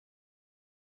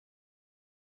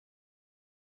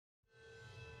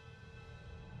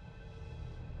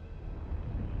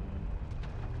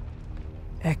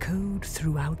Echoed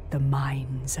throughout the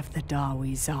mines of the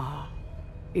Darwizar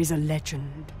is a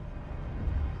legend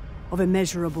of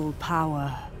immeasurable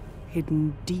power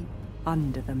hidden deep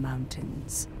under the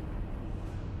mountains.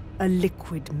 A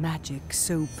liquid magic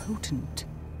so potent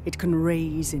it can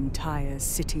raise entire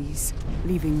cities,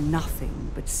 leaving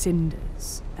nothing but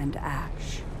cinders and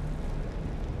ash.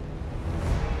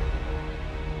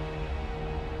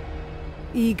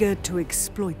 Eager to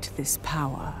exploit this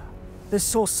power, the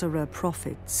sorcerer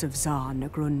prophets of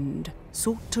Zarnagrund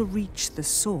sought to reach the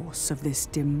source of this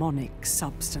demonic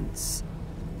substance.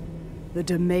 The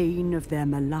domain of their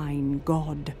malign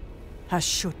god,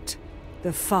 Hashut,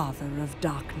 the father of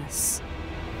darkness.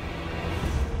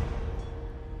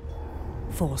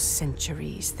 For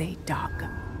centuries they dug,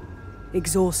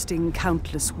 exhausting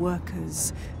countless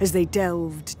workers as they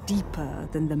delved deeper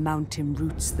than the mountain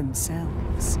roots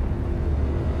themselves.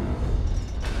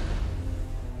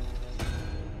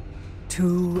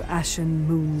 2 ashen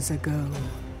moons ago,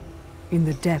 in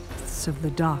the depths of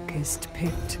the darkest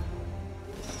pit,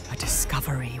 a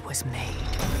discovery was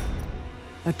made.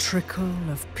 A trickle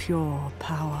of pure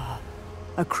power,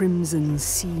 a crimson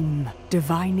seam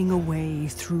divining a way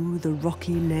through the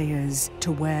rocky layers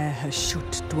to where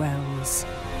Hashut dwells.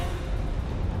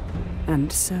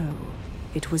 And so,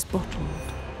 it was bottled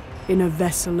in a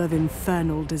vessel of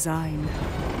infernal design,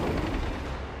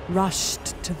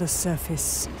 rushed to the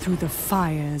surface through the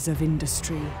fires of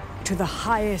industry, to the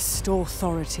highest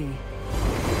authority.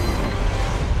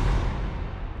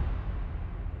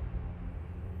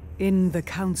 In the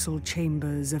council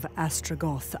chambers of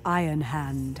Astragoth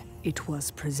Ironhand, it was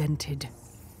presented.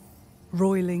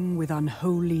 Roiling with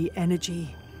unholy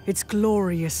energy, its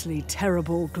gloriously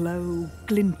terrible glow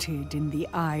glinted in the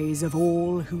eyes of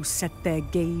all who set their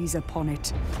gaze upon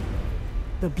it.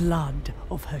 The blood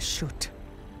of Hashut.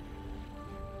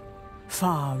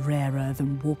 Far rarer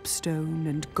than warpstone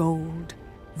and gold,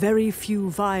 very few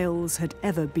vials had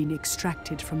ever been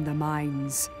extracted from the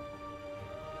mines.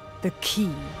 The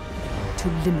key to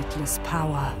limitless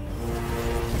power.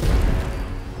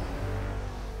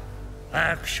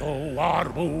 Exo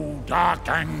arbu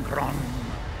dakangron,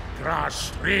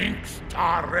 grasrinkt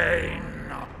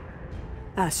tarain.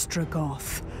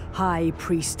 Astragoth, High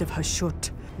Priest of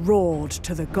Hashut, roared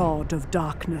to the god of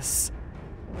darkness.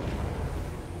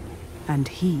 And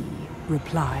he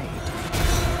replied.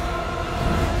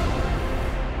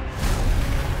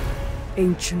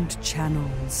 Ancient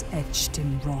channels etched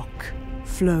in rock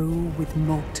flow with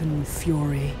molten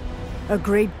fury. A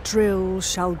great drill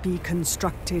shall be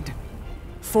constructed,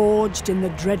 forged in the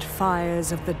dread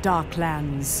fires of the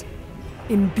Darklands,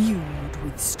 imbued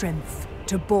with strength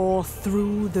to bore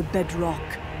through the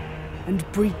bedrock and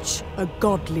breach a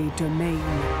godly domain.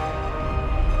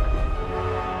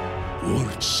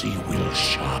 Urtsi will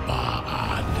shaba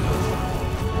ad.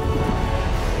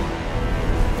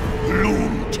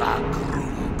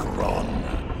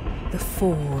 The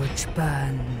forge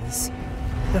burns.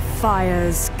 The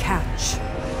fires catch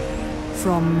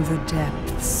from the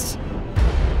depths.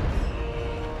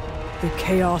 The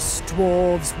Chaos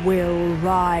Dwarfs will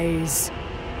rise.